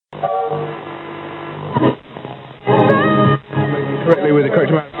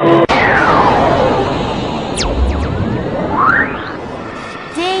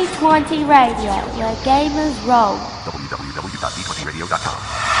Radio, where gamers roll.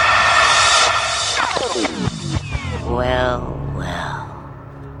 www.d20radio.com. Well,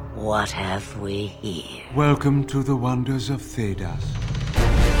 what have we here? Welcome to the wonders of Thedas.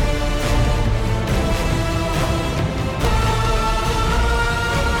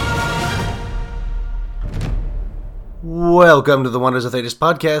 Welcome to the Wonders of Thedas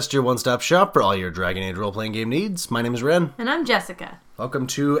podcast, your one-stop shop for all your Dragon Age role-playing game needs. My name is Ren. And I'm Jessica. Welcome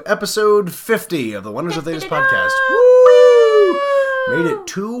to episode 50 of the Wonders of Thedas podcast. Woo! Made it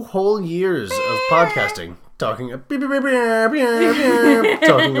 2 whole years of podcasting, talking about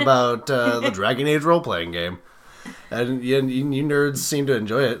the Dragon Age role-playing game. And you nerds seem to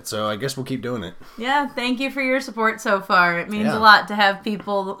enjoy it, so I guess we'll keep doing it. Yeah, thank you for your support so far. It means a lot to have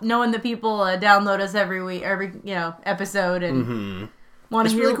people, knowing that people download us every week, every episode, and want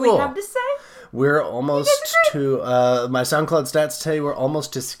to hear really what we have to say. We're almost to, my SoundCloud stats tell you we're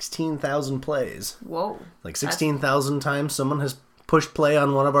almost to 16,000 plays. Whoa. Like 16,000 times someone has pushed play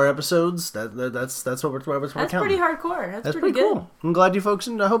on one of our episodes. That's what we're counting. That's pretty hardcore. That's pretty good. Cool. I'm glad you folks,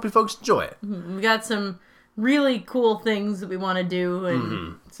 I hope you folks enjoy it. Mm-hmm. We got some really cool things that we want to do,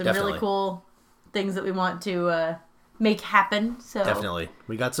 and some really cool things that we want to make happen. So definitely,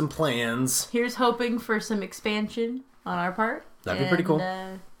 we got some plans. Here's hoping for some expansion on our part. That'd be pretty cool.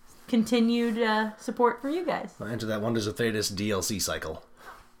 Continued support from you guys. We'll enter that Wonders of Thedas DLC cycle.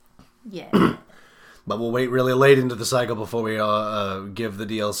 Yeah. But we'll wait really late into the cycle before we give the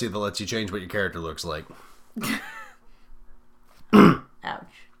DLC that lets you change what your character looks like. Ouch.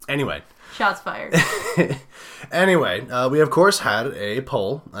 Anyway. Shots fired. Anyway, we of course had a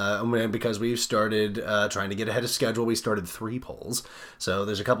poll, because we've started trying to get ahead of schedule. We started 3 polls, so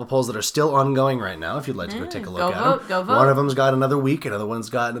there's a couple polls that are still ongoing right now. If you'd like to go take a look at them, go vote. One of them's got another week, the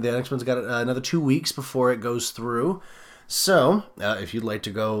next one's got another 2 weeks before it goes through. So, if you'd like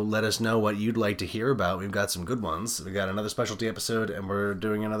to go let us know what you'd like to hear about, we've got some good ones. We got another specialty episode, and we're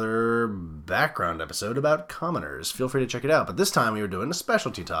doing another background episode about commoners. Feel free to check it out. But this time we were doing a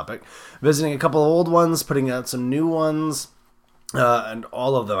specialty topic, visiting a couple of old ones, putting out some new ones, and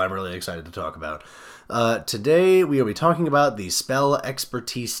all of them I'm really excited to talk about. Today we will be talking about the spell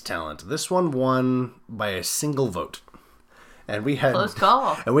expertise talent. This one won by a single vote. And we had close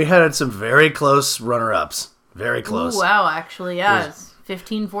call. And we had some very close runner-ups. Very close. Ooh, wow, actually, yeah. It's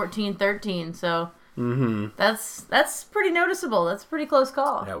 15, 14, 13, so that's pretty noticeable. That's a pretty close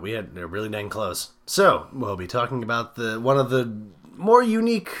call. Yeah, they're really dang close. So, we'll be talking about one of the more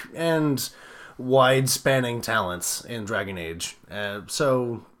unique and wide-spanning talents in Dragon Age.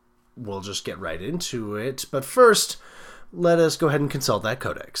 So, we'll just get right into it. But first, let us go ahead and consult that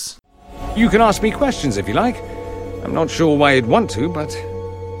codex. You can ask me questions if you like. I'm not sure why you'd want to, but...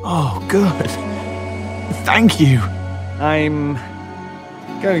 Oh, good. Thank you. I'm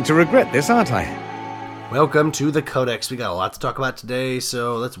going to regret this, aren't I? Welcome to the Codex. We got a lot to talk about today,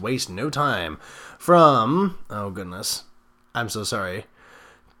 so let's waste no time. From... Oh, goodness. I'm so sorry.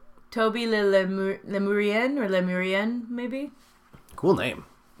 Toby Lemurien, or Lemurien, maybe? Cool name.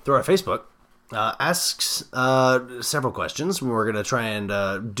 Through our Facebook. Asks several questions. We're going to try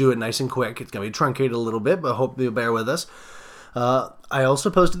and do it nice and quick. It's going to be truncated a little bit, but I hope you'll bear with us. I also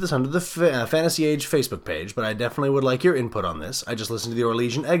posted this under the Fantasy Age Facebook page, but I definitely would like your input on this. I just listened to the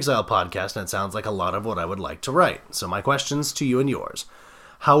Orlesian Exile podcast, and it sounds like a lot of what I would like to write. So my questions to you and yours.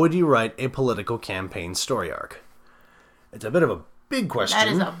 How would you write a political campaign story arc? It's a bit of a big question. That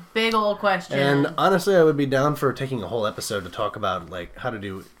is a big old question. And honestly, I would be down for taking a whole episode to talk about how to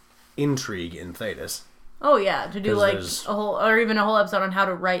do intrigue in Thedas. Oh yeah, to do a whole episode on how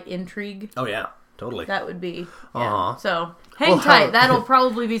to write intrigue. Oh yeah. Totally. That would be. Yeah. So, hang tight. That'll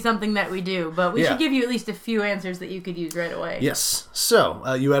probably be something that we do. But we should give you at least a few answers that you could use right away. Yes.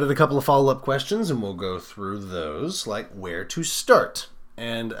 So, you added a couple of follow-up questions, and we'll go through those, like where to start.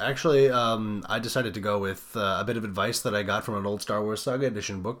 And actually, I decided to go with a bit of advice that I got from an old Star Wars Saga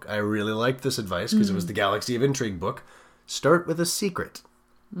Edition book. I really liked this advice because it was the Galaxy of Intrigue book. Start with a secret.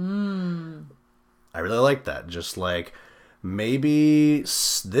 I really liked that. Just like... Maybe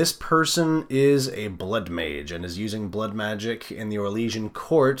this person is a blood mage and is using blood magic in the Orlesian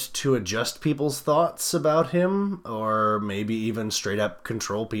court to adjust people's thoughts about him, or maybe even straight up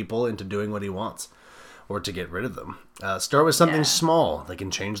control people into doing what he wants, or to get rid of them. Start with something small that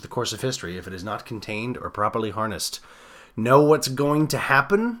can change the course of history if it is not contained or properly harnessed. Know what's going to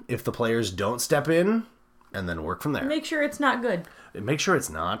happen if the players don't step in, and then work from there. Make sure it's not good. Make sure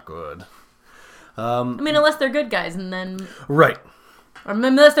it's not good. Unless they're good guys, and then... Right. Or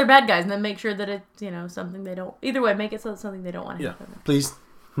unless they're bad guys, and then make sure that it's, something they don't... Either way, make it so it's something they don't want to happen. Please.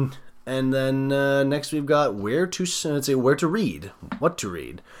 And then next we've got where to read, what to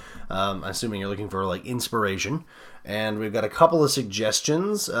read. I'm assuming you're looking for like inspiration. And we've got a couple of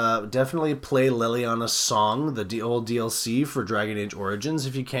suggestions. Definitely play Leliana's Song, the old DLC for Dragon Age Origins,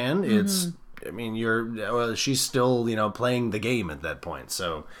 if you can. She's still, playing the game at that point.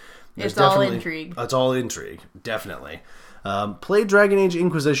 So it's all intrigue. It's all intrigue, definitely. Play Dragon Age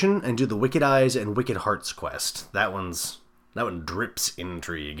Inquisition and do the Wicked Eyes and Wicked Hearts quest. That one drips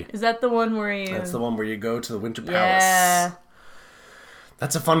intrigue. Is that the one where you... That's the one where you go to the Winter Palace. Yeah.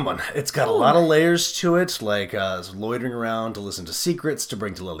 That's a fun one. It's got a lot of layers to it, like loitering around to listen to secrets to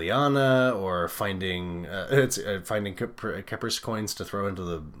bring to Leliana, or finding Kepris coins to throw into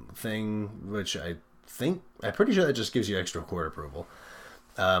the thing, which I'm pretty sure that just gives you extra court approval.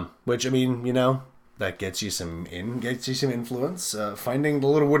 Which, that gets you some influence. Finding the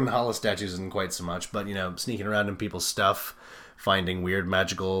little wooden hollow statues isn't quite so much, but sneaking around in people's stuff, finding weird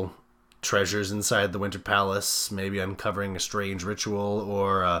magical treasures inside the Winter Palace, maybe uncovering a strange ritual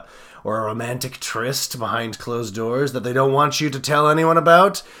or a romantic tryst behind closed doors that they don't want you to tell anyone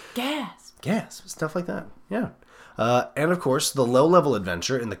about. Gasp, stuff like that. Yeah. And of course, the low-level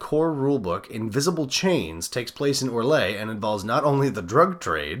adventure in the core rulebook, Invisible Chains, takes place in Orlais and involves not only the drug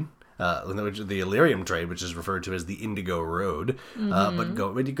trade, the Illyrium trade, which is referred to as the Indigo Road, but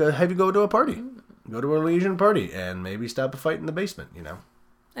have you go to a party. Go to a Elysian party and maybe stop a fight in the basement,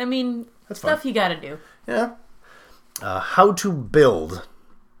 That's stuff fun. You gotta do. Yeah. How to build.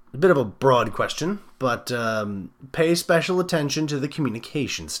 A bit of a broad question, but pay special attention to the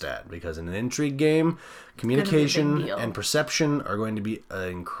communication stat, because in an intrigue game, communication and perception are going to be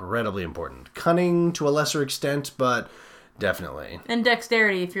incredibly important. Cunning to a lesser extent, but definitely. And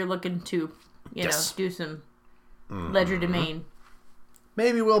dexterity if you're looking to, do some legerdemain.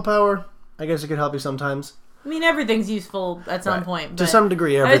 Maybe willpower. I guess it could help you sometimes. Everything's useful at some point. But to some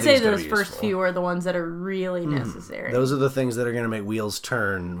degree, everything's I would say those first few are the ones that are really necessary. Those are the things that are going to make wheels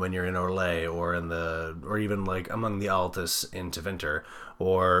turn when you're in Orlais, or even like among the Altus in Tevinter,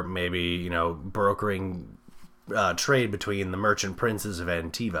 or maybe brokering trade between the merchant princes of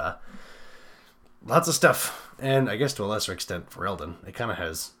Antiva. Lots of stuff, and I guess to a lesser extent, Ferelden, it kind of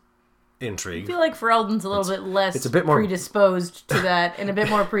has intrigue. I feel like Ferelden's a little bit less predisposed to that, and a bit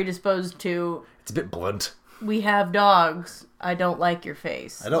more predisposed to. It's a bit blunt. We have dogs. I don't like your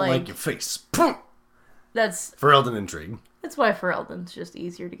face. I don't like your face. That's Ferelden intrigue. That's why Ferelden's just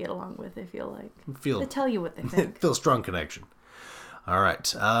easier to get along with, I feel like. They tell you what they think. Feel strong connection. All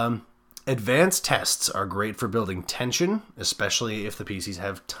right. Advanced tests are great for building tension, especially if the PCs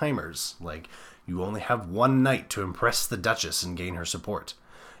have timers. Like, you only have one night to impress the Duchess and gain her support.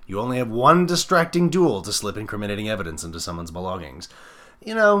 You only have one distracting duel to slip incriminating evidence into someone's belongings.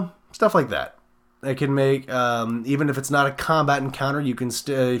 Stuff like that. It can make, even if it's not a combat encounter, you can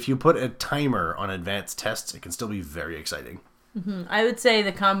if you put a timer on advanced tests, it can still be very exciting. Mm-hmm. I would say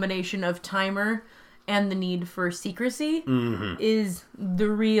the combination of timer and the need for secrecy is the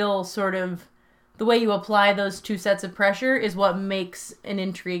real sort of, the way you apply those two sets of pressure is what makes an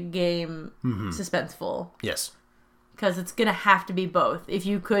intrigue game suspenseful. Yes. Because it's going to have to be both. If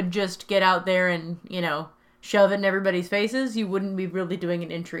you could just get out there and, shove it in everybody's faces, you wouldn't be really doing an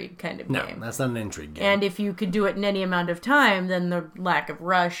intrigue kind of game. No, that's not an intrigue game. And if you could do it in any amount of time, then the lack of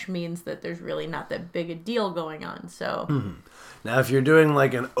rush means that there's really not that big a deal going on. So Now, if you're doing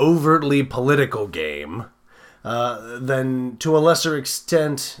like an overtly political game, then to a lesser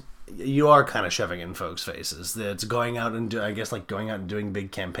extent, you are kind of shoving in folks' faces. It's going out and going out and doing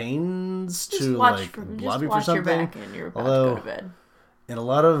big campaigns to lobby for something. Your back and you're about to go to bed. In a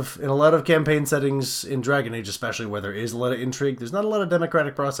lot of campaign settings in Dragon Age, especially where there is a lot of intrigue, there's not a lot of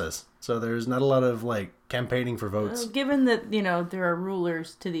democratic process. So there's not a lot of campaigning for votes. Given that there are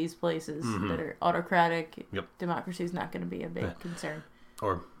rulers to these places that are autocratic, democracy is not going to be a big concern.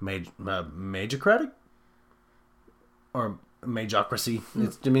 Or magocratic, or magocracy.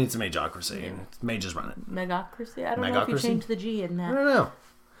 It's a magocracy. Yeah. Mages run it. Megocracy. I don't know if you changed the G in that. I don't know.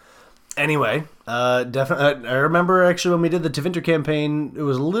 Anyway, definitely. I remember actually when we did the Tevinter campaign, it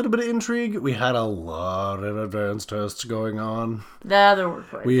was a little bit of intrigue. We had a lot of advanced tests going on. There were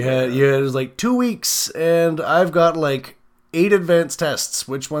quite. It was like 2 weeks, and I've got 8 advanced tests.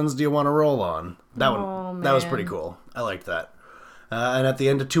 Which ones do you want to roll on? That was pretty cool. I liked that. And at the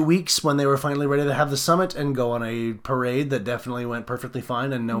end of 2 weeks, when they were finally ready to have the summit and go on a parade that definitely went perfectly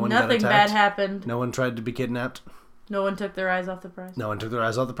fine, and no one got attacked. Nothing bad happened. No one tried to be kidnapped. No one took their eyes off the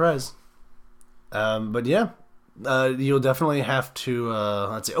prize. But yeah, you'll definitely have to,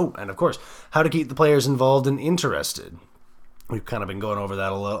 and of course, how to keep the players involved and interested. We've kind of been going over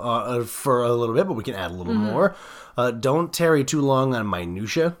that for a little bit, but we can add a little more. Don't tarry too long on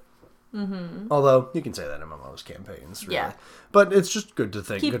minutia. Mm-hmm. Although, you can say that in MMOs campaigns, really. Yeah. But it's just good to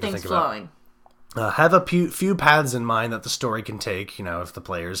think. Keep good to things think about. flowing. Have a few paths in mind that the story can take, if the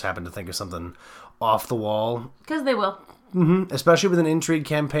players happen to think of something off the wall. Because they will. Especially with an intrigue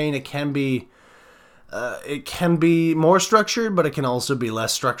campaign, it can be more structured, but it can also be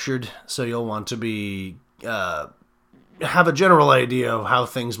less structured. So you'll want to have a general idea of how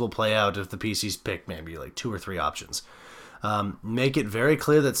things will play out if the PCs pick maybe like 2 or 3 options. Make it very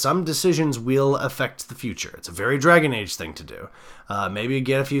clear that some decisions will affect the future. It's a very Dragon Age thing to do. Maybe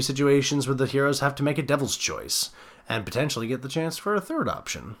get a few situations where the heroes have to make a devil's choice and potentially get the chance for a third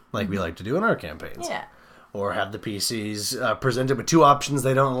option, like we like to do in our campaigns. Yeah. Or have the PCs presented with 2 options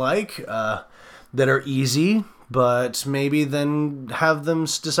they don't like that are easy, but maybe then have them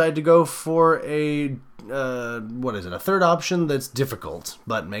decide to go for a third option that's difficult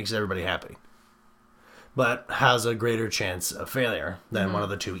but makes everybody happy, but has a greater chance of failure than one of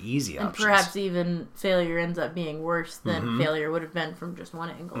the 2 easy options. And perhaps even failure ends up being worse than failure would have been from just one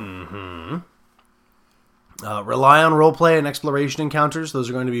angle. Rely on roleplay and exploration encounters. Those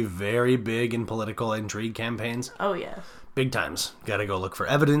are going to be very big in political intrigue campaigns. Oh, yes. Big times. Gotta go look for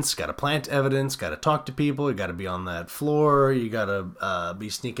evidence, gotta plant evidence, gotta talk to people, you gotta be on that floor, you gotta be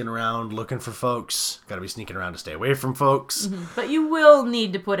sneaking around looking for folks, gotta be sneaking around to stay away from folks. But you will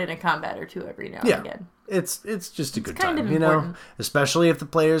need to put in a combat or 2 every now and again. It's just a good kind time, of important. Especially if the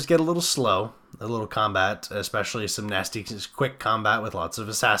players get a little slow, a little combat, especially some nasty, quick combat with lots of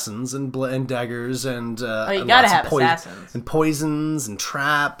assassins and daggers and you and gotta lots of have assassins. and poisons and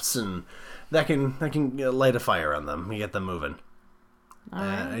traps and that can light a fire on them. You get them moving. All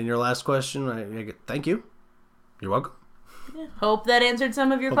right. And your last question, thank you. You're welcome. Yeah. Hope that answered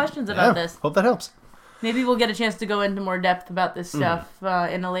some of your questions about this. Hope that helps. Maybe we'll get a chance to go into more depth about this stuff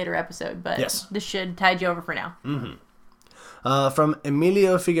in a later episode, but this should tide you over for now. From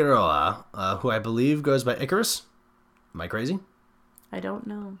Emilio Figueroa, who I believe goes by Icarus. Am I crazy? I don't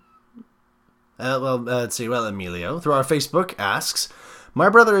know. Let's see. Well, Emilio, through our Facebook, asks, my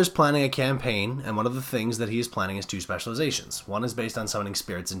brother is planning a campaign, and one of the things that he is planning is 2 specializations. One is based on summoning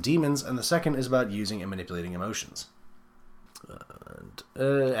spirits and demons, and the second is about using and manipulating emotions.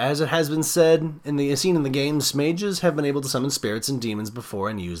 As it has been said, seen in the games, mages have been able to summon spirits and demons before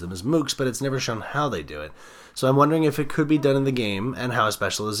and use them as mooks, but it's never shown how they do it. So I'm wondering if it could be done in the game, and how a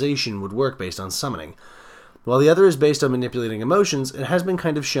specialization would work based on summoning. While the other is based on manipulating emotions, it has been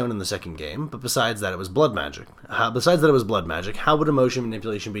kind of shown in the second game, but besides that it was blood magic. How would emotion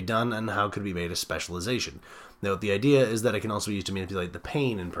manipulation be done, and how could it be made a specialization? Note, the idea is that it can also be used to manipulate the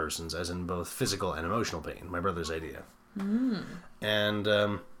pain in persons, as in both physical and emotional pain. My brother's idea. And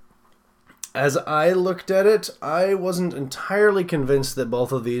as I looked at it, I wasn't entirely convinced that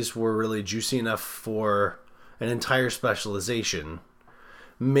both of these were really juicy enough for an entire specialization.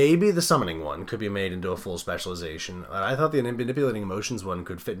 Maybe the summoning one could be made into a full specialization. I thought the manipulating emotions one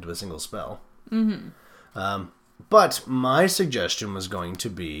could fit into a single spell. But my suggestion was going to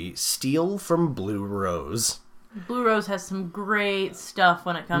be Steal from Blue Rose. Blue Rose has some great stuff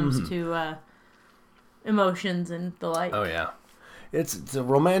when it comes to emotions and the like. Oh, yeah. It's a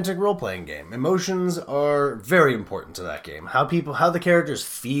romantic role-playing game. Emotions are very important to that game. How the characters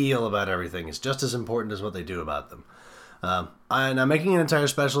feel about everything is just as important as what they do about them. And making an entire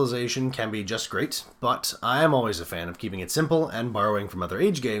specialization can be just great, but I am always a fan of keeping it simple and borrowing from other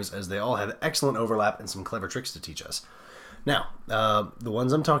age games, as they all have excellent overlap and some clever tricks to teach us. Now, the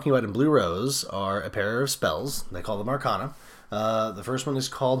ones I'm talking about in Blue Rose are a pair of spells. They call them Arcana. The first one is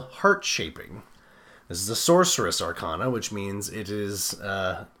called Heart Shaping. This is a sorceress arcana, which means it is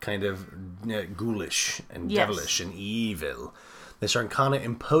kind of ghoulish and devilish and evil. This arcana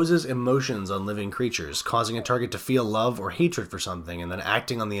imposes emotions on living creatures, causing a target to feel love or hatred for something, and then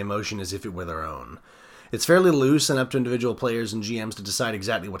acting on the emotion as if it were their own. It's fairly loose and up to individual players and GMs to decide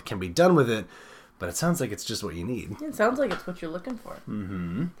exactly what can be done with it, but it sounds like it's just what you need. It sounds like it's what you're looking for.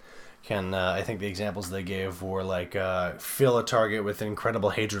 I think the examples they gave were like fill a target with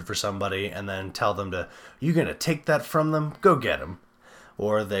incredible hatred for somebody and then tell them to, you gonna take that from them? Go get them.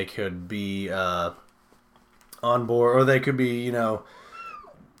 Or they could be on board, or they could be,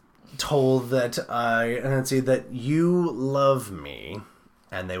 told that that you love me,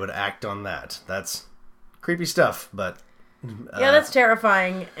 and they would act on that. That's creepy stuff, but that's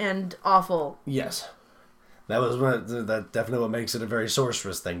terrifying and awful. Yes. That definitely what makes it a very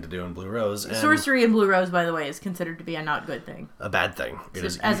sorceress thing to do in Blue Rose. And sorcery in Blue Rose, by the way, is considered to be a not good thing. A bad thing.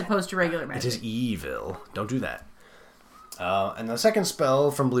 As opposed to regular magic. It is evil. Don't do that. And the second spell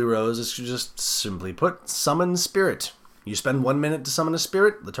from Blue Rose is just simply put, Summon Spirit. You spend 1 minute to summon a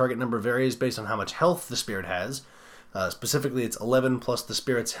spirit. The target number varies based on how much health the spirit has. Specifically, it's 11 plus the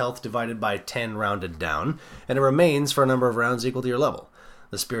spirit's health divided by 10 rounded down, and it remains for a number of rounds equal to your level.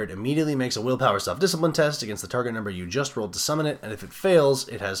 The spirit immediately makes a willpower self-discipline test against the target number you just rolled to summon it, and if it fails,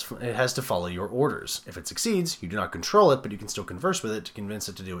 it has to follow your orders. If it succeeds, you do not control it, but you can still converse with it to convince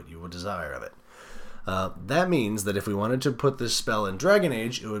it to do what you would desire of it. That means that if we wanted to put this spell in Dragon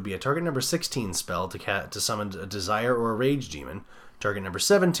Age, it would be a target number 16 spell to summon a Desire or a Rage Demon, target number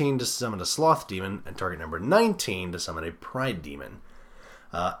 17 to summon a Sloth Demon, and target number 19 to summon a Pride Demon.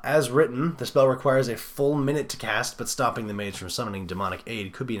 As written, the spell requires a full minute to cast, but stopping the mage from summoning demonic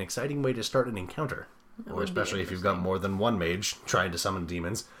aid could be an exciting way to start an encounter. Or especially if you've got more than one mage trying to summon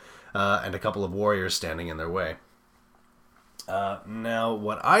demons, and a couple of warriors standing in their way. Now,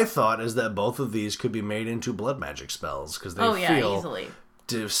 what I thought is that both of these could be made into blood magic spells, because they feel easily.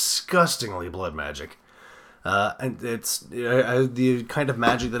 Disgustingly blood magic. And it's the kind of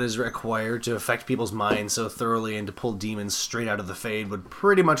magic that is required to affect people's minds so thoroughly and to pull demons straight out of the Fade would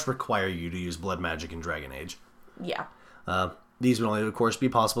pretty much require you to use blood magic in Dragon Age. Yeah. These would only, of course, be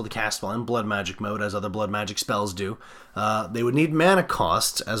possible to cast while in blood magic mode, as other blood magic spells do. They would need mana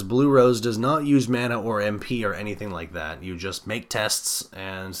cost, as Blue Rose does not use mana or MP or anything like that. You just make tests,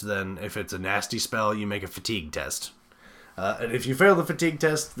 and then if it's a nasty spell, you make a fatigue test. And if you fail the fatigue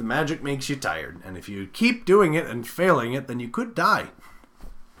test, the magic makes you tired. And if you keep doing it and failing it, then you could die.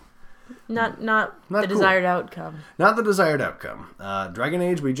 Not Not the cool. desired outcome. Not the desired outcome. Dragon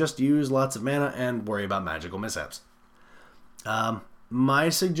Age, we just use lots of mana and worry about magical mishaps. My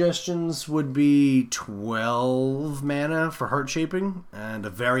suggestions would be 12 mana for Heart Shaping, and a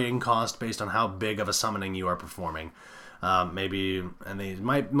varying cost based on how big of a summoning you are performing. Maybe, and they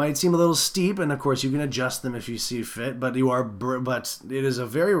might seem a little steep, and of course you can adjust them if you see fit. But but it is a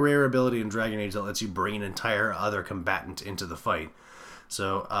very rare ability in Dragon Age that lets you bring an entire other combatant into the fight.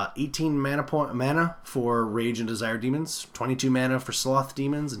 So 18 mana for Rage and Desire demons, 22 mana for Sloth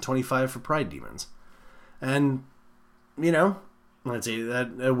demons, and 25 for Pride demons. And let's see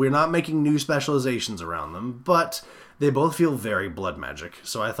that we're not making new specializations around them, but they both feel very blood magic,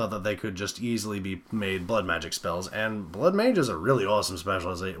 so I thought that they could just easily be made blood magic spells, and Blood Mage is a really awesome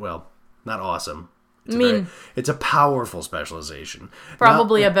specialization. Well, not awesome. It's a powerful specialization.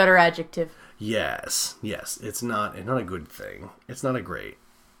 Probably a better adjective. Yes. It's not a good thing. It's not a great,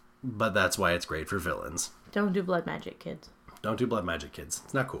 but that's why it's great for villains. Don't do blood magic, kids. Don't do blood magic, kids.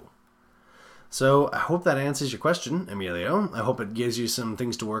 It's not cool. So I hope that answers your question, Emilio. I hope it gives you some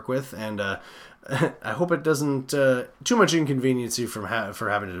things to work with, and I hope it doesn't too much inconvenience you for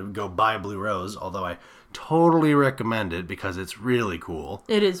having to go buy Blue Rose, although I totally recommend it because it's really cool.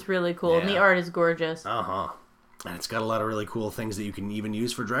 It is really cool, and the art is gorgeous. Uh-huh. And it's got a lot of really cool things that you can even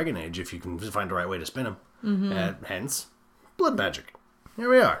use for Dragon Age if you can find the right way to spin them. Mm-hmm. Hence, blood magic. Here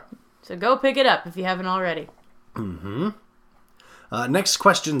we are. So go pick it up if you haven't already. Mm-hmm. Next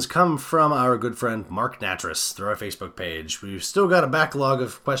questions come from our good friend Mark Natris through our Facebook page. We've still got a backlog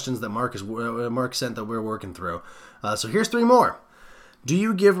of questions that Mark sent that we're working through. So here's 3 more. Do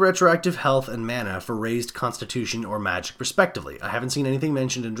you give retroactive health and mana for raised constitution or magic respectively? I haven't seen anything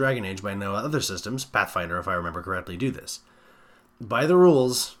mentioned in Dragon Age, but I know other systems, Pathfinder if I remember correctly, do this. By the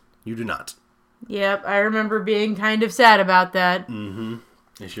rules, you do not. Yep, I remember being kind of sad about that. Mm-hmm.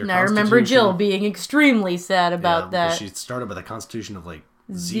 And I remember Jill being extremely sad about that. She started with a constitution of like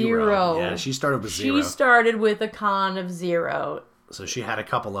 0. Yeah, she started with 0. She started with a con of 0. So she had a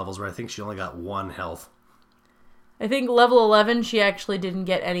couple levels where I think she only got 1 health. I think level 11, she actually didn't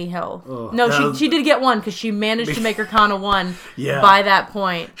get any health. She did get 1 because she managed to make her con a 1 by that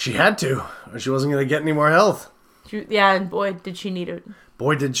point. She had to, or she wasn't going to get any more health. And boy, did she need it.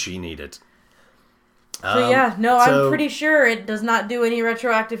 Boy, did she need it. I'm pretty sure it does not do any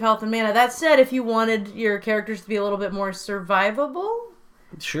retroactive health and mana. That said, if you wanted your characters to be a little bit more survivable,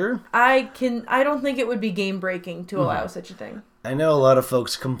 sure. I don't think it would be game breaking to allow such a thing. I know a lot of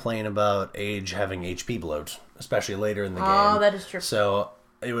folks complain about Age having HP bloat, especially later in the game. Oh, that is true. So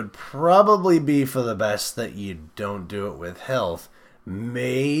it would probably be for the best that you don't do it with health.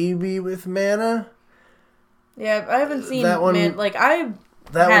 Maybe with mana? Yeah, I haven't seen that one. I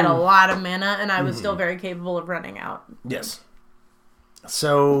had a lot of mana, and I was still very capable of running out. Yes.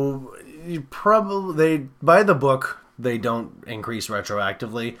 So you probably by the book they don't increase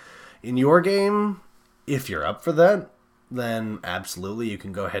retroactively. In your game, if you're up for that, then absolutely you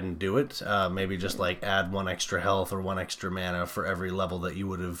can go ahead and do it. Maybe just add 1 extra health or 1 extra mana for every level that you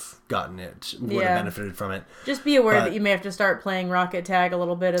would have gotten it, would have benefited from it. Just be aware that you may have to start playing Rocket Tag a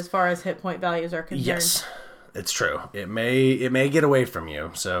little bit as far as hit point values are concerned. Yes, it's true. It may get away from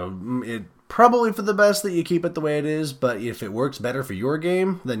you, so it probably for the best that you keep it the way it is, but if it works better for your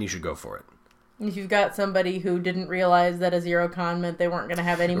game, then you should go for it. If you've got somebody who didn't realize that a 0 con meant they weren't going to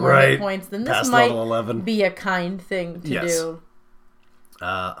have any more Right. hit points, then this Past might level 11. be a kind thing to Yes. do.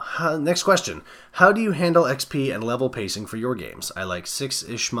 Next question. How do you handle XP and level pacing for your games? I like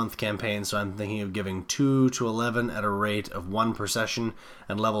 6-ish month campaigns, so I'm thinking of giving 2 to 11 at a rate of 1 per session,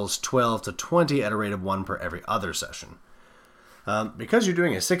 and levels 12 to 20 at a rate of 1 per every other session. Because you're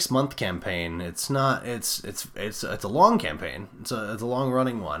doing a 6-month campaign, it's a long campaign. It's a long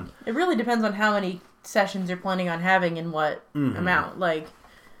running one. It really depends on how many sessions you're planning on having and what Mm-hmm. amount. Like,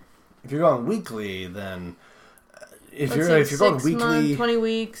 If you're going weekly, then if let's you're say going 6 weekly, months, 20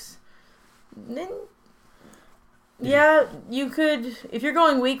 weeks, then yeah, you could. If you're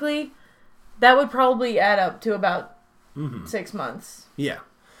going weekly, that would probably add up to about 6 months. yeah.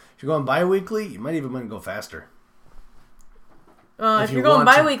 If you're going bi-weekly, you might even want to go faster. If you you're going want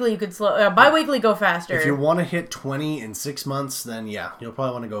to- bi-weekly, you could slow. Bi-weekly, go faster. If you want to hit 20 in 6 months, then yeah, you'll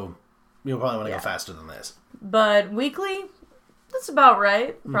probably want to go. You'll probably want to Yeah. go faster than this. But weekly, that's about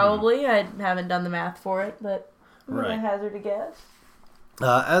right. Mm-hmm. Probably. I haven't done the math for it, but I'm Right. gonna hazard a guess.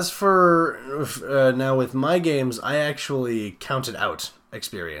 As for now with my games, I actually counted out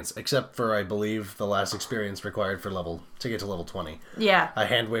experience, except for I believe the last experience required to get to level 20. Yeah. I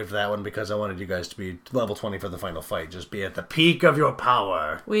hand waved that one because I wanted you guys to be level 20 for the final fight. Just be at the peak of your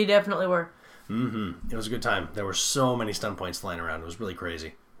power. We definitely were. It was a good time. There were so many stun points flying around. It was really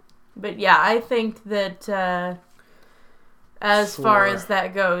crazy. But yeah, I think that as far For- as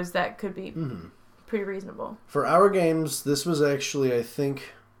that goes, that could be pretty reasonable. For our games, this was actually, I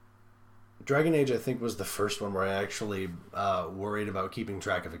think, Dragon Age, I think, was the first one where I actually worried about keeping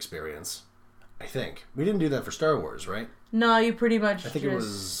track of experience. I think. We didn't do that for Star Wars, right? No, you pretty much I think it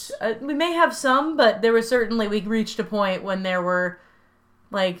was... we may have some, but there was certainly... We reached a point when there were,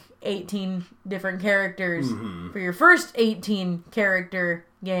 like, 18 different characters for your first 18-character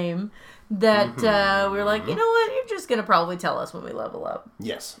game that we were like, you know what? You're just going to probably tell us when we level up.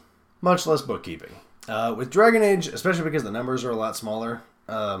 Yes. Much less bookkeeping. With Dragon Age, especially because the numbers are a lot smaller,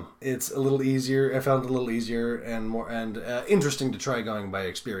 it's a little easier. I found it a little easier and more interesting to try going by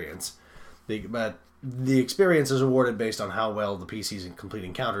experience. But the experience is awarded based on how well the PCs complete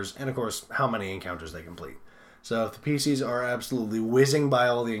encounters, and of course, how many encounters they complete. So if the PCs are absolutely whizzing by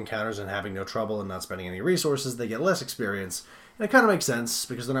all the encounters and having no trouble and not spending any resources, they get less experience. And it kind of makes sense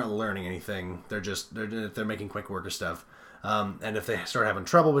because they're not learning anything. They're making quick work of stuff. And if they start having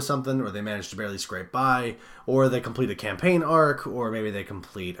trouble with something, or they manage to barely scrape by, or they complete a campaign arc, or maybe they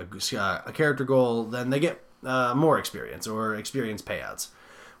complete a character goal, then they get more experience or experience payouts,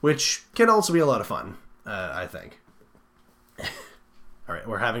 which can also be a lot of fun, I think. All right,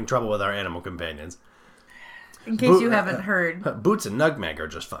 we're having trouble with our animal companions. In case you haven't heard. Boots and Nugmag are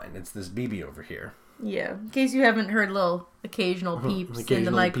just fine. It's this BB over here. Yeah. In case you haven't heard little occasional peeps in the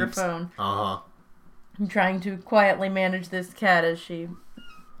Occasional microphone. peeps. Uh-huh. I'm trying to quietly manage this cat as she...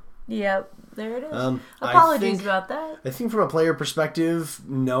 Yep, there it is. Apologies about that. I think from a player perspective,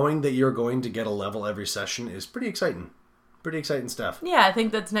 knowing that you're going to get a level every session is pretty exciting. Pretty exciting stuff. Yeah, I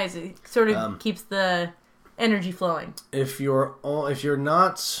think that's nice. It sort of keeps the energy flowing. If you're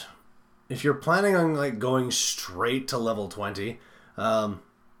planning on like going straight to level 20,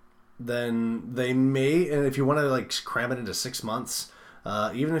 then they may, and if you want to like cram it into 6 months,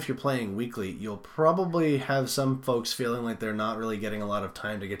 even if you're playing weekly, you'll probably have some folks feeling like they're not really getting a lot of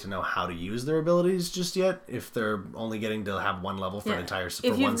time to get to know how to use their abilities just yet, if they're only getting to have one level for an entire one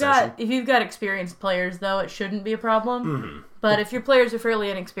session. If you've got experienced players, though, it shouldn't be a problem. But if your players are fairly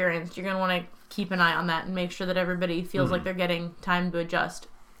inexperienced, you're going to want to keep an eye on that and make sure that everybody feels like they're getting time to adjust.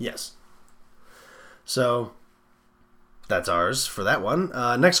 Yes. So, that's ours for that one.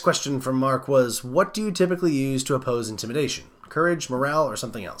 Next question from Mark was, what do you typically use to oppose intimidation? Courage, morale, or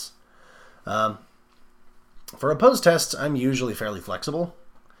something else? For oppose tests, I'm usually fairly flexible.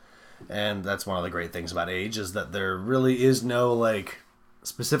 And that's one of the great things about Age, is that there really is no, like,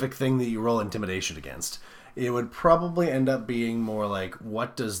 specific thing that you roll intimidation against. It would probably end up being more like,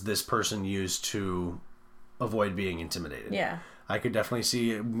 what does this person use to avoid being intimidated? Yeah. I could definitely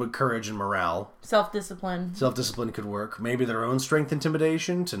see courage and morale. Self-discipline. Self-discipline could work. Maybe their own strength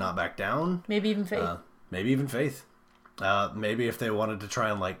intimidation to not back down. Maybe even faith. Maybe even faith. Maybe if they wanted to try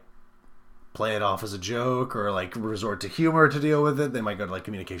and like play it off as a joke or like resort to humor to deal with it, they might go to like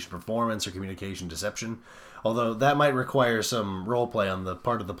communication performance or communication deception. Although that might require some role play on the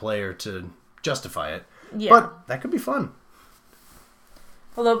part of the player to justify it. Yeah. But that could be fun.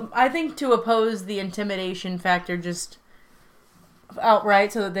 Although I think to oppose the intimidation factor just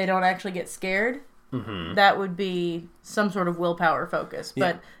outright so that they don't actually get scared, that would be some sort of willpower focus.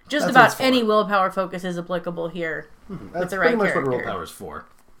 Yeah, But just that's what it's about for. any willpower focus is applicable here with That's the right pretty much character. what willpower is for.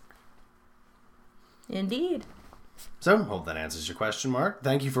 Indeed. So, hope that answers your question, Mark.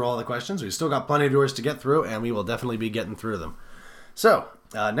 Thank you for all the questions. We've still got plenty of yours to get through, and we will definitely be getting through them. So,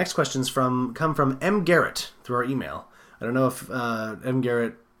 next questions come from M. Garrett through our email. I don't know if M.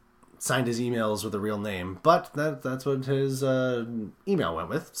 Garrett signed his emails with a real name, but that's what his email went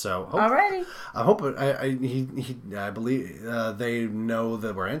with. So, Alrighty. I hope I believe they know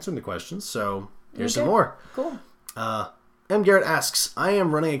that we're answering the questions. So, here's some more. Cool. M. Garrett asks, I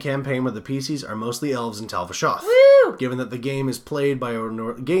am running a campaign where the PCs are mostly elves in Tal Vashoth. Woo! Given that the game is played by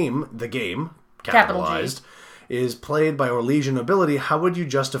capitalized, is played by Orlesian nobility, how would you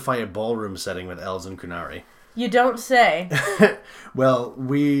justify a ballroom setting with elves and Kunari? You don't say. Well,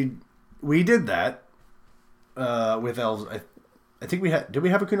 we did that with elves. I think we had. Did we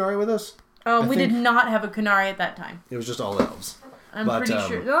have a Kunari with us? We did not have a Kunari at that time. It was just all elves. I'm pretty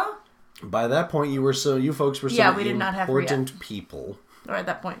sure. No? By that point, you folks were we did not have important people. Or at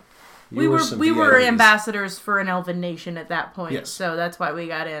that point. We were ambassadors for an elven nation at that point, yes. So that's why we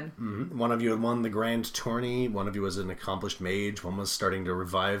got in. Mm-hmm. One of you had won the Grand Tourney, one of you was an accomplished mage, one was starting to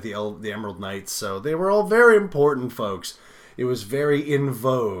revive the Emerald Knights, so they were all very important folks. It was very in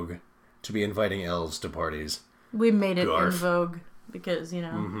vogue to be inviting elves to parties. We made it Garf. in vogue because,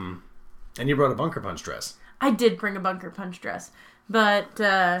 Mm-hmm. And you brought a Bunker Punch dress. I did bring a Bunker Punch dress, but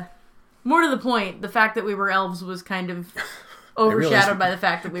more to the point, the fact that we were elves was kind of overshadowed by the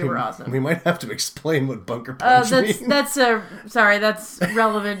fact that we were awesome. We might have to explain what Bunker Punch means. That's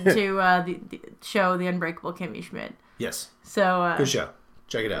relevant to the show The Unbreakable Kimmy Schmidt. Yes. So good show.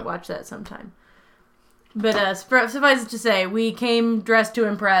 Check it out. Watch that sometime. But suffice it to say, we came dressed to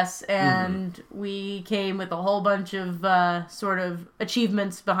impress, and we came with a whole bunch of sort of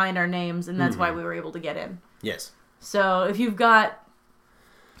achievements behind our names, and that's why we were able to get in. Yes. So if you've got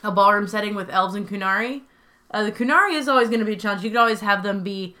a ballroom setting with elves and Kunari, the Kunari is always going to be a challenge. You could always have them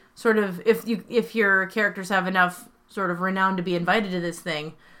be sort of, if your characters have enough sort of renown to be invited to this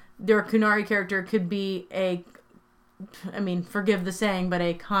thing, their Kunari character could be forgive the saying, but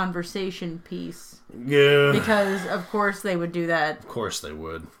a conversation piece. Yeah. Because, of course, they would do that. Of course they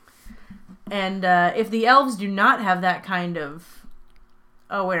would. And if the elves do not have that kind of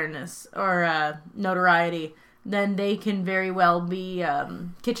awareness or notoriety, then they can very well be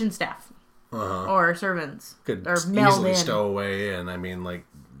kitchen staff or servants. Could or easily stow away, and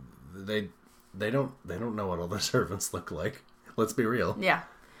they don't know what all the servants look like. Let's be real. Yeah.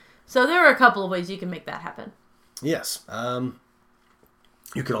 So there are a couple of ways you can make that happen. Yes.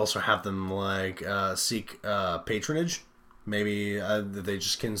 You could also have them seek patronage. Maybe they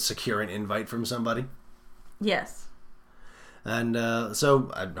just can secure an invite from somebody. Yes. And so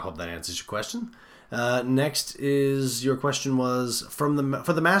I hope that answers your question. Next is your question was for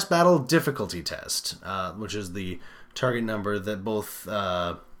the mass battle difficulty test, which is the target number that both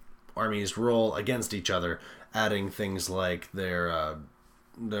armies roll against each other, adding things like the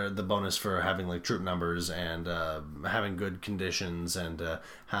bonus for having troop numbers and having good conditions and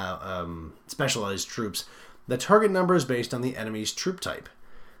specialized troops. The target number is based on the enemy's troop type.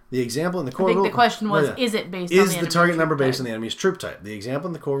 The example in the core I think rule... the question was, is it based on the enemy's target number troop based type? on the enemy's troop type? The example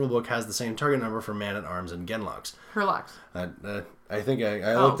in the core rulebook has the same target number for man-at-arms and genlocks. Herlocks. I think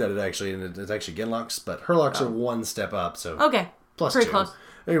I looked at it actually, and it's actually genlocks, but herlocks are one step up, so... Okay. Plus Pretty 2. close.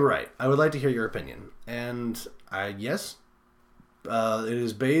 You're right. I would like to hear your opinion. And yes, it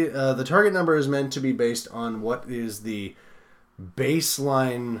is the target number is meant to be based on what is the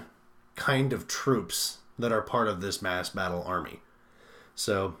baseline kind of troops that are part of this mass battle army.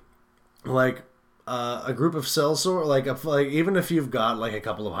 So, a group of sellsword, even if you've got a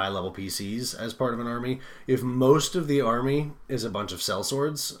couple of high level PCs as part of an army, if most of the army is a bunch of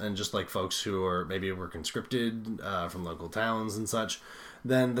sellswords and just folks who were conscripted from local towns and such,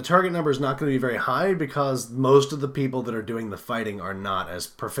 then the target number is not going to be very high because most of the people that are doing the fighting are not as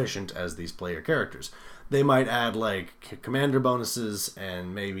proficient as these player characters. They might add commander bonuses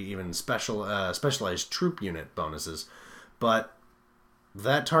and maybe even specialized troop unit bonuses, but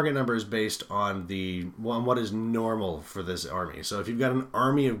that target number is based on what is normal for this army. So if you've got an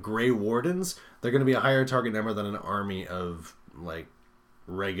army of Grey Wardens, they're going to be a higher target number than an army of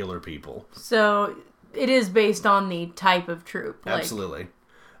regular people. So it is based on the type of troop. Absolutely.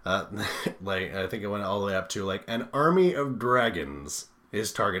 I think it went all the way up to an army of dragons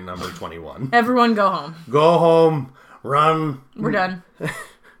is target number 21. Everyone go home. Go home. Run. We're done.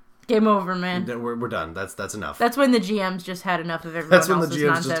 Game over, man. We're done. That's enough. That's when the GMs just had enough of everyone That's when else's the GMs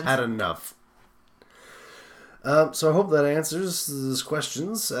nonsense. just had enough. So I hope that answers those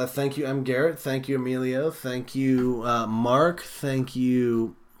questions. Thank you, M. Garrett. Thank you, Emilio. Thank you, Mark. Thank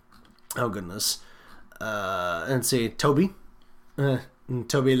you... Oh, goodness. And say Toby.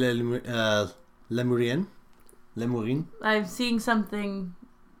 Toby Lemurien. I'm seeing something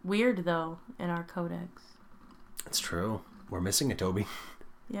weird, though, in our codex. It's true. We're missing a Toby.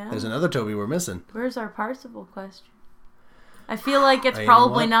 Yeah. There's another Toby we're missing. Where's our Parsival question? I feel like it's You know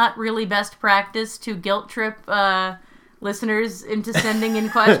probably what? not really best practice to guilt trip listeners into sending in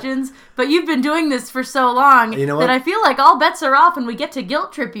questions, but you've been doing this for so long You know that what? I feel like all bets are off and we get to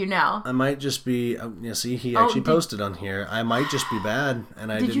guilt trip you now. I might just be... see, he actually did- posted on here. I might just be bad,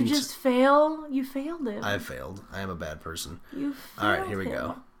 and I Did didn't... you just fail? You failed it. I failed. I am a bad person. You All right, failed here we him.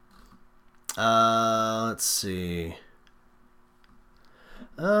 go. Let's see.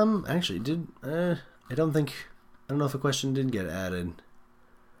 Actually, I don't know if a question did get added.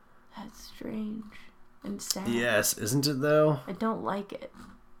 That's strange and sad. Yes, isn't it though? I don't like it.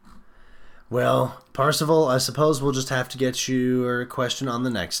 Well, Parsival, I suppose we'll just have to get you a question on the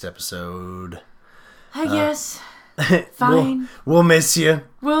next episode. I guess. Fine. We'll miss you.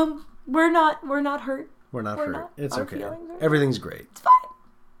 Well, we're not hurt. We're not hurt. It's Our okay. feelings are- Everything's great. It's fine.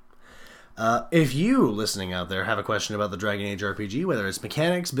 If you, listening out there, have a question about the Dragon Age RPG, whether it's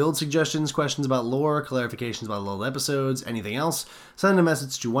mechanics, build suggestions, questions about lore, clarifications about old episodes, anything else, send a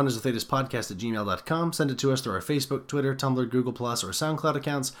message to wondersofthedaspodcast@gmail.com. Send it to us through our Facebook, Twitter, Tumblr, Google+, or SoundCloud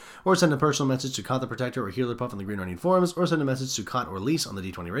accounts, or send a personal message to Cot the Protector or Healer Puff on the Green Running forums, or send a message to Cot or Lise on the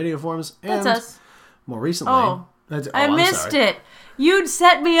D20 Radio forums. That's And us. more recently... Oh. I I'm missed sorry. it. You'd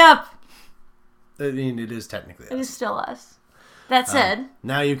set me up. I mean, it is technically It is us. still us. That said,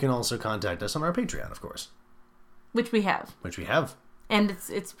 Now you can also contact us on our Patreon, of course, which we have, which we have. and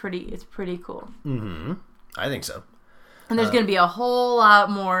it's pretty cool. I think so. And there's going to be a whole lot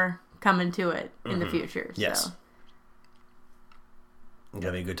more coming to it in the future. Yes. So.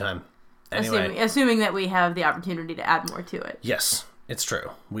 Gonna be a good time. Anyway, Assuming that we have the opportunity to add more to it. yes, it's true.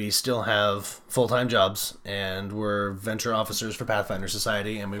 We still have full-time jobs, and we're venture officers for Pathfinder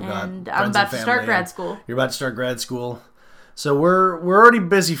Society, and we've got And friends I'm about and to start family, grad and school. You're about to start grad school, so we're already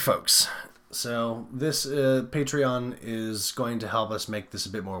busy folks. So this Patreon is going to help us make this a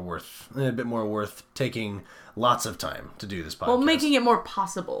bit more worth taking lots of time to do this podcast. Well, making it more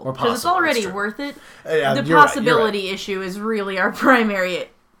possible. More Because it's possible, already that's true. worth it. Yeah, The you're right, possibility issue is really our primary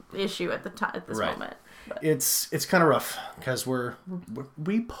issue at this Right. moment. But It's kind of rough because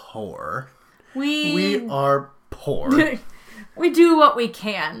we poor. we We are poor. we do what we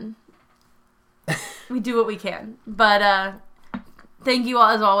can. We do what we can. But thank you all,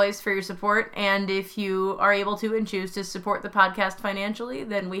 as always, for your support. And if you are able to and choose to support the podcast financially,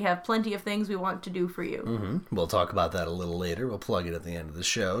 then we have plenty of things we want to do for you. We'll talk about that a little later. We'll plug it at the end of the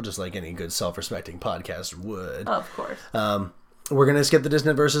show, just like any good self-respecting podcaster would. Of course. We're going to skip the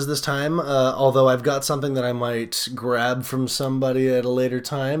Dissonant Verses this time, although I've got something that I might grab from somebody at a later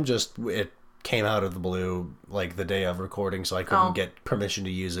time. Just it came out of the blue like the day of recording, so I couldn't get permission to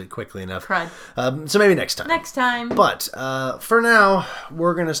use it quickly enough. Crud. So maybe next time. Next time. But for now,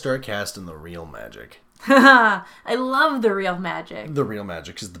 we're going to start casting the real magic. I love the real magic. The real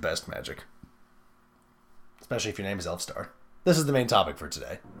magic is the best magic. Especially if your name is Elfstar. This is the main topic for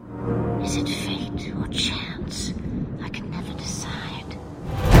today. Is it fate or chance? I can never decide.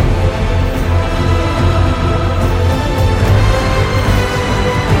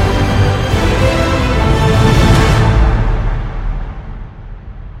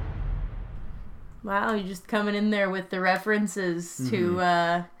 Wow, you're just coming in there with the references to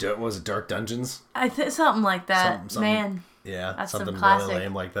Was it Dark Dungeons? something like that. Something- Man, Yeah, That's some something classic. really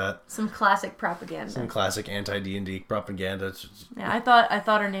lame like that. some classic propaganda. Some classic anti-D&D propaganda. Yeah, I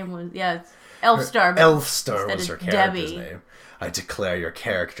thought her name was it's Elfstar. but Elfstar was her instead of character's Debbie. name. I declare your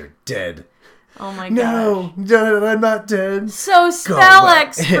character dead. Oh my god. No, I'm not dead. So spell away.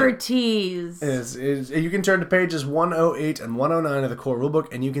 expertise. You can turn to pages 108 and 109 of the core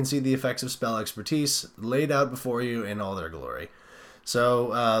rulebook, and you can see the effects of spell expertise laid out before you in all their glory.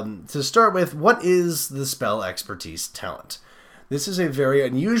 So, to start with, what is the spell expertise talent? This is a very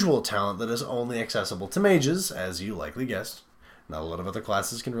unusual talent that is only accessible to mages, as you likely guessed. Not a lot of other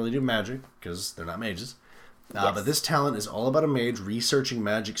classes can really do magic, because they're not mages. But this talent is all about a mage researching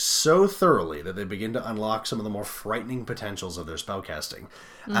magic so thoroughly that they begin to unlock some of the more frightening potentials of their spellcasting.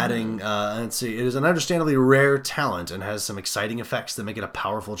 Adding, let's see, it is an understandably rare talent and has some exciting effects that make it a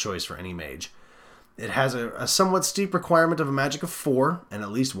powerful choice for any mage. It has a somewhat steep requirement of a magic of 4, and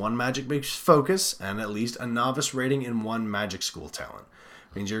at least 1 magic-based focus, and at least a novice rating in 1 magic school talent.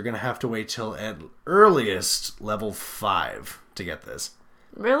 Means you're going to have to wait till at earliest level 5 to get this.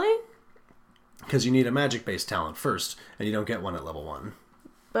 Really? Because you need a magic-based talent first, and you don't get one at level 1.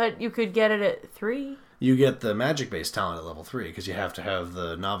 But you could get it at 3. You get the magic-based talent at level 3, because you have to have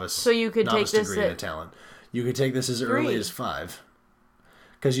the novice, So you could novice take this degree in at a talent. You could take this as early 3. as 5.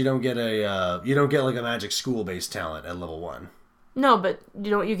 Because you don't get like a magic school-based talent at level 1. No, but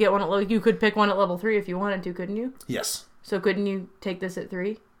you get one at you could pick one at level 3 if you wanted to, couldn't you? Yes. So couldn't you take this at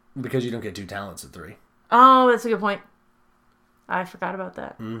 3? Because you don't get 2 talents at 3. Oh, that's a good point. I forgot about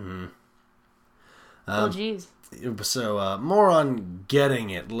that. Mm-hmm. Oh, geez. So, more on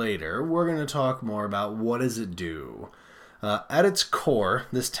getting it later. We're going to talk more about what does it do. At its core,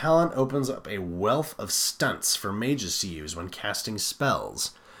 this talent opens up a wealth of stunts for mages to use when casting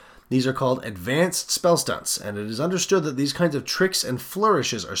spells. These are called advanced spell stunts, and it is understood that these kinds of tricks and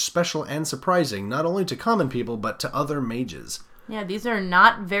flourishes are special and surprising, not only to common people, but to other mages. Yeah, these are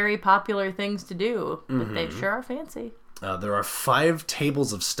not very popular things to do, but they sure are fancy. There are 5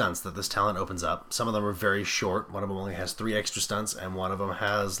 tables of stunts that this talent opens up. Some of them are very short. One of them only has 3 extra stunts, and one of them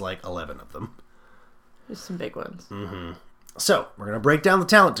has like 11 of them. There's some big ones. Mm-hmm. So, we're going to break down the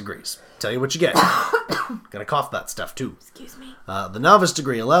talent degrees. Tell you what you get. Gonna cough that stuff, too. Excuse me. The novice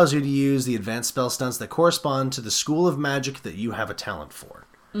degree allows you to use the advanced spell stunts that correspond to the school of magic that you have a talent for.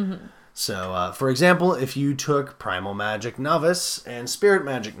 Mm-hmm. So, for example, if you took Primal Magic Novice and Spirit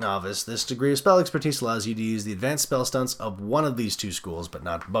Magic Novice, this degree of spell expertise allows you to use the advanced spell stunts of one of these 2 schools, but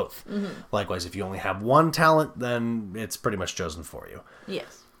not both. Mm-hmm. Likewise, if you only have 1 talent, then it's pretty much chosen for you.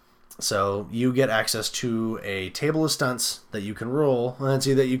 Yes. So you get access to a table of stunts that you can roll,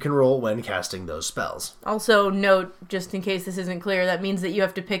 when casting those spells. Also, note, just in case this isn't clear, that means that you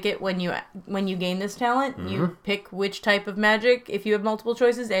have to pick it when you gain this talent. Mm-hmm. You pick which type of magic if you have multiple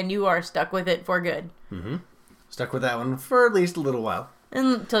choices, and you are stuck with it for good. Mm-hmm. Stuck with that one for at least a little while.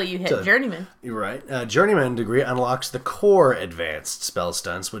 Until you hit Journeyman. You're right. Journeyman degree unlocks the core advanced spell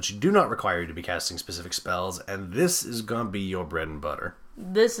stunts, which do not require you to be casting specific spells, and this is going to be your bread and butter.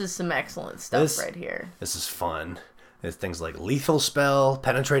 This is some excellent stuff right here. This is fun. There's things like lethal spell,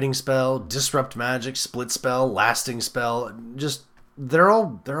 penetrating spell, disrupt magic, split spell, lasting spell. Just they're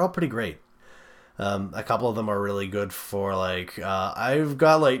all pretty great. A couple of them are really good for like I've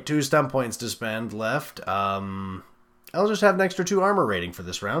got like 2 stump points to spend left. I'll just have an extra 2 armor rating for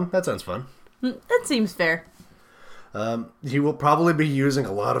this round. That sounds fun. That seems fair. You will probably be using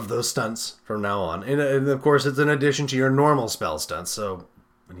a lot of those stunts from now on. And of course, it's in addition to your normal spell stunts. So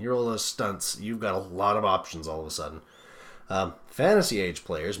when you roll those stunts, you've got a lot of options all of a sudden. Fantasy Age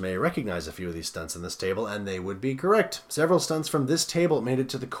players may recognize a few of these stunts in this table, and they would be correct. Several stunts from this table made it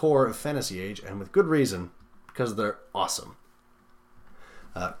to the core of Fantasy Age, and with good reason, because they're awesome.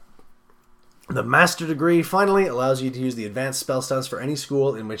 The Master Degree, finally, allows you to use the advanced spell stunts for any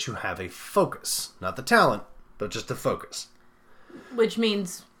school in which you have a focus. Not the talent, but just a focus. Which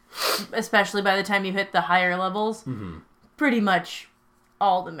means, especially by the time you hit the higher levels, pretty much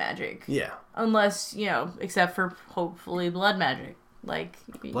all the magic. Yeah. Unless, except for hopefully blood magic.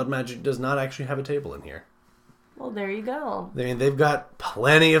 Blood magic does not actually have a table in here. Well, there you go. I mean, they've got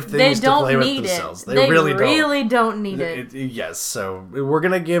plenty of things to play with themselves. They really don't need it. Yes, so we're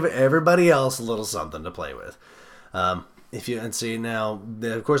going to give everybody else a little something to play with. Of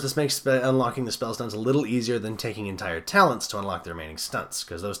course, this makes unlocking the spell stunts a little easier than taking entire talents to unlock the remaining stunts,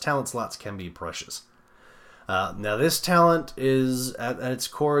 because those talent slots can be precious. Now, this talent is, at its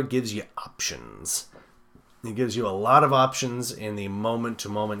core, gives you options. It gives you a lot of options in the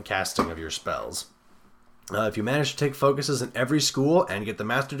moment-to-moment casting of your spells. If you manage to take focuses in every school and get the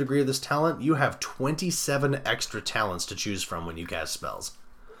Master Degree of this talent, you have 27 extra talents to choose from when you cast spells.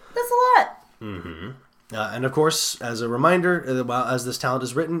 That's a lot! Mm-hmm. And of course, as a reminder, as this talent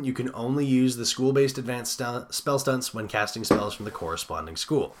is written, you can only use the school-based advanced spell stunts when casting spells from the corresponding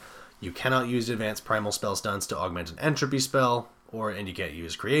school. You cannot use advanced primal spell stunts to augment an entropy spell, and you can't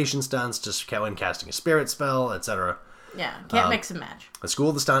use creation stunts when casting a spirit spell, etc. Yeah, can't mix and match. The school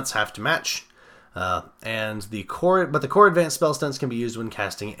of the stunts have to match, but the core advanced spell stunts can be used when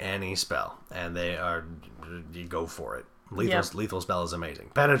casting any spell, and you go for it. Lethal spell is amazing.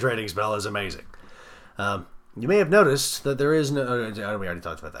 Penetrating spell is amazing. You may have noticed that there is no... we already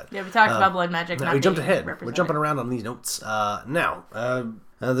talked about that. Yeah, we talked about blood magic. We jumped ahead. We're jumping around on these notes. Now,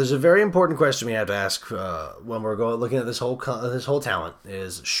 there's a very important question we have to ask when we're looking at this whole talent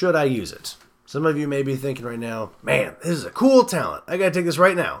is, should I use it? Some of you may be thinking right now, man, this is a cool talent. I gotta take this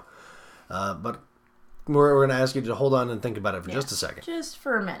right now. But we're going to ask you to hold on and think about it for just a second. Just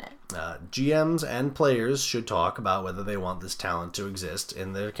for a minute. GMs and players should talk about whether they want this talent to exist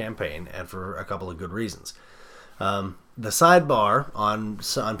in their campaign, and for a couple of good reasons. The sidebar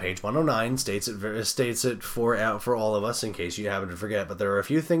on page 109 states it for all of us in case you happen to forget, but there are a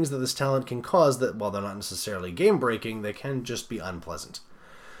few things that this talent can cause that, while they're not necessarily game-breaking, they can just be unpleasant.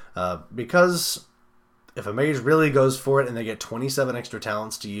 Because if a mage really goes for it and they get 27 extra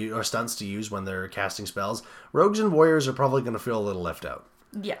talents to use or stunts to use when they're casting spells, rogues and warriors are probably going to feel a little left out.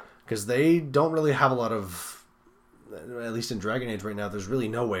 Yeah. Because they don't really have a lot of, at least in Dragon Age right now, there's really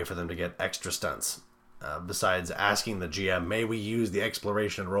no way for them to get extra stunts. Besides asking the GM, may we use the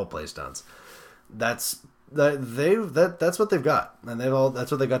exploration and roleplay stunts? That's what they've got, and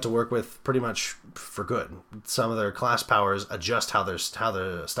that's what they got to work with pretty much for good. Some of their class powers adjust how their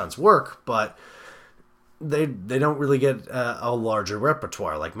stunts work, but they don't really get a larger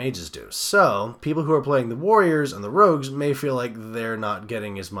repertoire like mages do. So people who are playing the warriors and the rogues may feel like they're not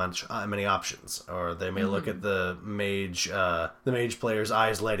getting as many options, or they may look at the mage player's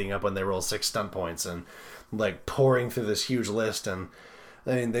eyes lighting up when they roll 6 stunt points and like pouring through this huge list. And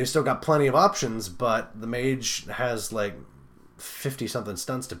I mean, they've still got plenty of options, but the mage has like 50 something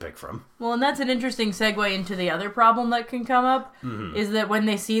stunts to pick from. Well, and that's an interesting segue into the other problem that can come up, is that when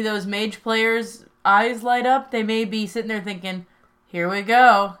they see those mage players' eyes light up, they may be sitting there thinking, here we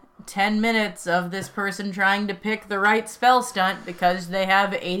go, 10 minutes of this person trying to pick the right spell stunt because they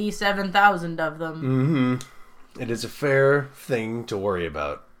have 87,000 of them. It is a fair thing to worry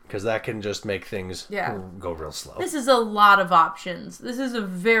about, because that can just make things go real slow. This is a lot of options. This is a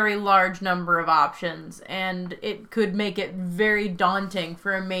very large number of options, and it could make it very daunting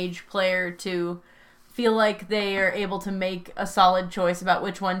for a mage player to feel like they are able to make a solid choice about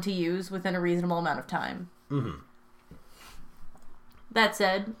which one to use within a reasonable amount of time. That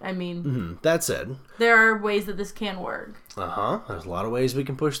said, I mean... That said, there are ways that this can work. there's a lot of ways we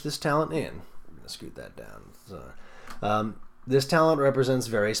can push this talent in. I'm going to scoot that down. So, this talent represents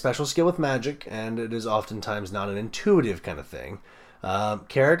very special skill with magic, and it is oftentimes not an intuitive kind of thing.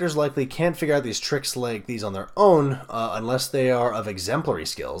 Characters likely can't figure out these tricks like these on their own unless they are of exemplary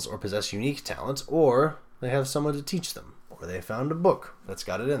skills or possess unique talents, or they have someone to teach them, or they found a book that's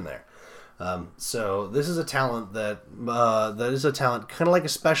got it in there. So this is a talent that is a talent kind of like a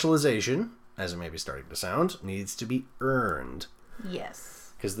specialization, as it may be starting to sound, needs to be earned. Yes.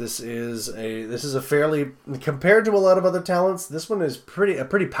 Because this is a fairly, compared to a lot of other talents, this one is a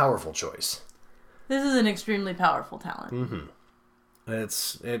pretty powerful choice. This is an extremely powerful talent.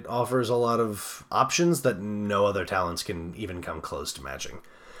 It offers a lot of options that no other talents can even come close to matching.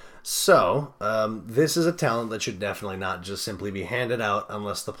 So, this is a talent that should definitely not just simply be handed out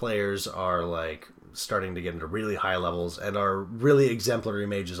unless the players are like starting to get into really high levels and are really exemplary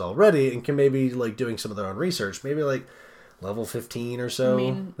mages already and can maybe like doing some of their own research. Maybe like level 15 or so. I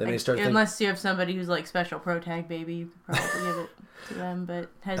mean, they may start unless you have somebody who's like special pro tag baby, you could probably give it to them,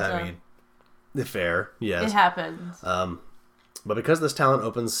 but heads up. Fair, yes. It happens. But because this talent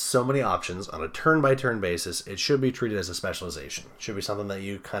opens so many options on a turn-by-turn basis, it should be treated as a specialization. It should be something that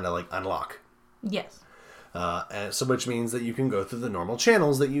you kind of like unlock. Yes. Which means that you can go through the normal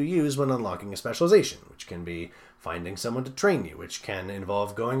channels that you use when unlocking a specialization, which can be finding someone to train you, which can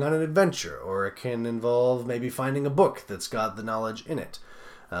involve going on an adventure, or it can involve maybe finding a book that's got the knowledge in it.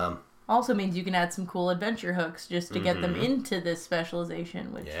 Also means you can add some cool adventure hooks just to get them into this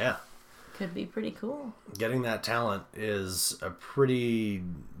specialization, which could be pretty cool. Getting that talent is a pretty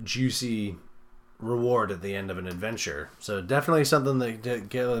juicy reward at the end of an adventure. So definitely something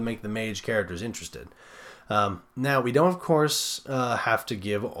to make the mage characters interested. Now, we don't, of course, have to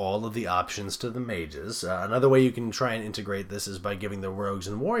give all of the options to the mages. Another way you can try and integrate this is by giving the rogues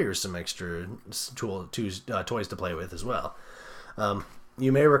and warriors some extra toys to play with as well.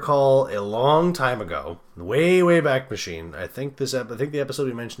 You may recall a long time ago, way back machine. I think the episode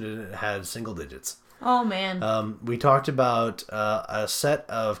we mentioned it had single digits. Oh man. We talked about a set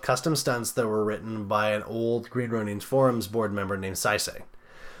of custom stunts that were written by an old Green Ronin Forums board member named Saisei.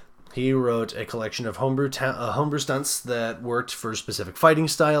 He wrote a collection of homebrew stunts that worked for specific fighting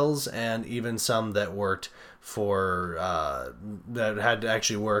styles, and even some that worked for that had to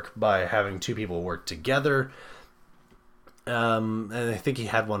actually work by having two people work together. And I think he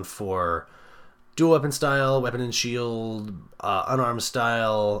had one for dual weapon style, weapon and shield, unarmed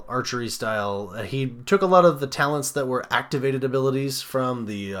style, archery style. He took a lot of the talents that were activated abilities from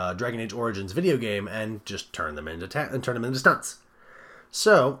the Dragon Age Origins video game and just turned them into stunts.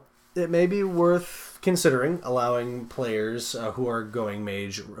 So it may be worth considering allowing players who are going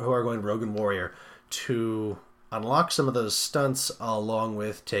rogue and warrior to unlock some of those stunts along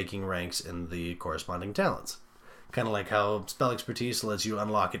with taking ranks in the corresponding talents. Kind of like how spell expertise lets you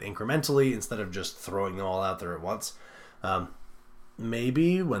unlock it incrementally instead of just throwing them all out there at once.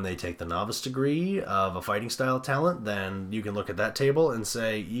 Maybe when they take the novice degree of a fighting style talent, then you can look at that table and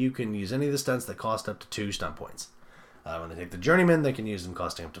say you can use any of the stunts that cost up to 2 stunt points. When they take the journeyman, they can use them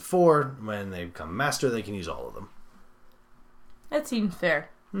costing up to 4. When they become master, they can use all of them. That seems fair.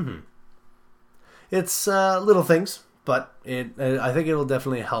 It's little things. But I think it'll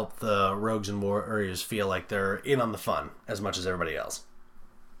definitely help the rogues and warriors feel like they're in on the fun as much as everybody else.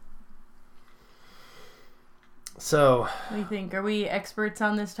 So, What do you think? Are we experts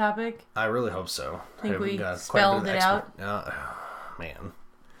on this topic? I really hope so. Think I've we got quite a bit spelled of it out? Man.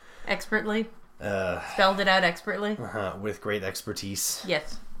 Expertly? Spelled it out expertly? With great expertise.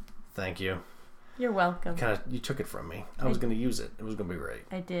 Yes. Thank you. You're welcome. You took it from me. I was going to use it. It was going to be great.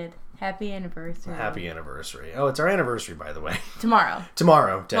 I did. Happy anniversary. Happy anniversary. Oh, it's our anniversary, by the way. Tomorrow.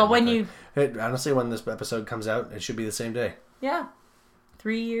 Tomorrow. Well, when Honestly, when this episode comes out, it should be the same day. Yeah.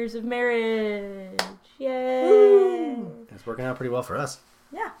 3 years of marriage. Yay. It's working out pretty well for us.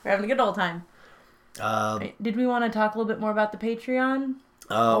 Yeah. We're having a good old time. Right. Did we want to talk a little bit more about the Patreon?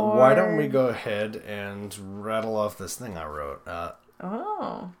 Why don't we go ahead and rattle off this thing I wrote?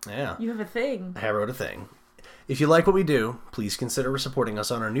 Yeah. You have a thing. I wrote a thing. If you like what we do, please consider supporting us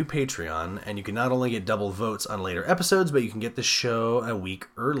on our new Patreon, and you can not only get double votes on later episodes, but you can get the show a week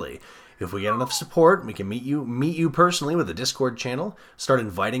early. If we get enough support, we can meet you personally with a Discord channel, start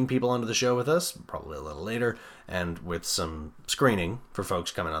inviting people onto the show with us, probably a little later, and with some screening for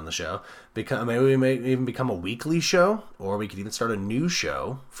folks coming on the show. Maybe we may even become a weekly show, or we could even start a new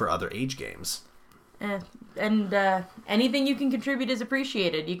show for other age games. And anything you can contribute is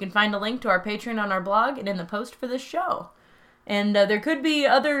appreciated. You can find a link to our Patreon on our blog and in the post for this show. And there could be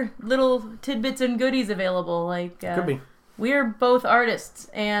other little tidbits and goodies available. Like Could be. We're both artists,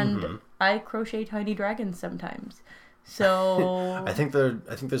 and I crochet tiny dragons sometimes. So I think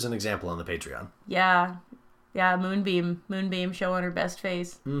there's an example on the Patreon. Yeah, Moonbeam showing her best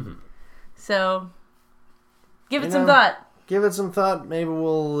face. So give it some thought. Give it some thought. Maybe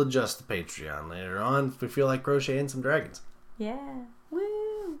we'll adjust the Patreon later on if we feel like crocheting some dragons. Yeah.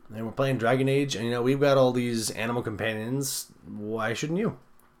 Woo. And we're playing Dragon Age, and we've got all these animal companions. Why shouldn't you?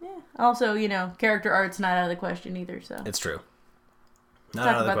 Yeah. Also, character art's not out of the question either, so. It's true. Not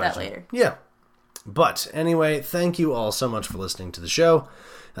talk about that later. Yeah. But anyway, thank you all so much for listening to the show.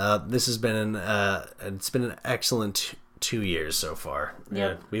 This has been an excellent 2 years so far.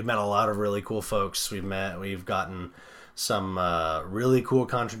 Yep. We've met a lot of really cool folks. We've gotten some really cool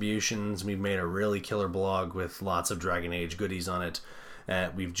contributions. We've made a really killer blog with lots of Dragon Age goodies on it.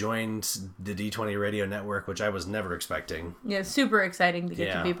 We've joined the D20 Radio Network, which I was never expecting. Yeah, super exciting to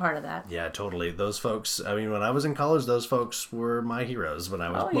get to be part of that. Yeah, totally. Those folks, when I was in college, those folks were my heroes. When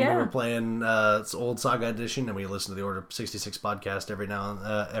we were playing old Saga Edition, and we listened to the Order 66 podcast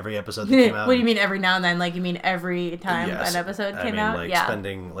every episode that came out. What do you mean every now and then? Like, you mean every time an episode came out?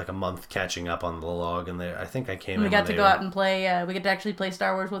 Spending like a month catching up on the log, and I think I came in. We got to go out and play, we get to actually play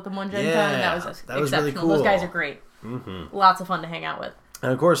Star Wars with them one Gen Con, and that was exceptional. Really cool. Those guys are great. Lots of fun to hang out with.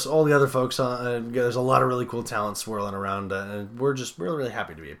 And of course, all the other folks, there's a lot of really cool talent swirling around, and we're just really, really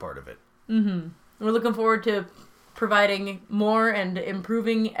happy to be a part of it. We're looking forward to providing more and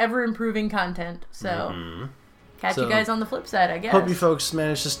ever improving content. So, catch you guys on the flip side, I guess. Hope you folks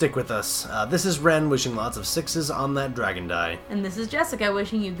managed to stick with us. This is Ren wishing lots of sixes on that dragon die. And this is Jessica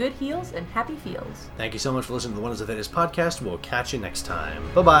wishing you good heals and happy feels. Thank you so much for listening to the Wonders of Thedas podcast. We'll catch you next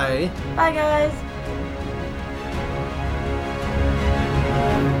time. Bye-bye. Bye, guys.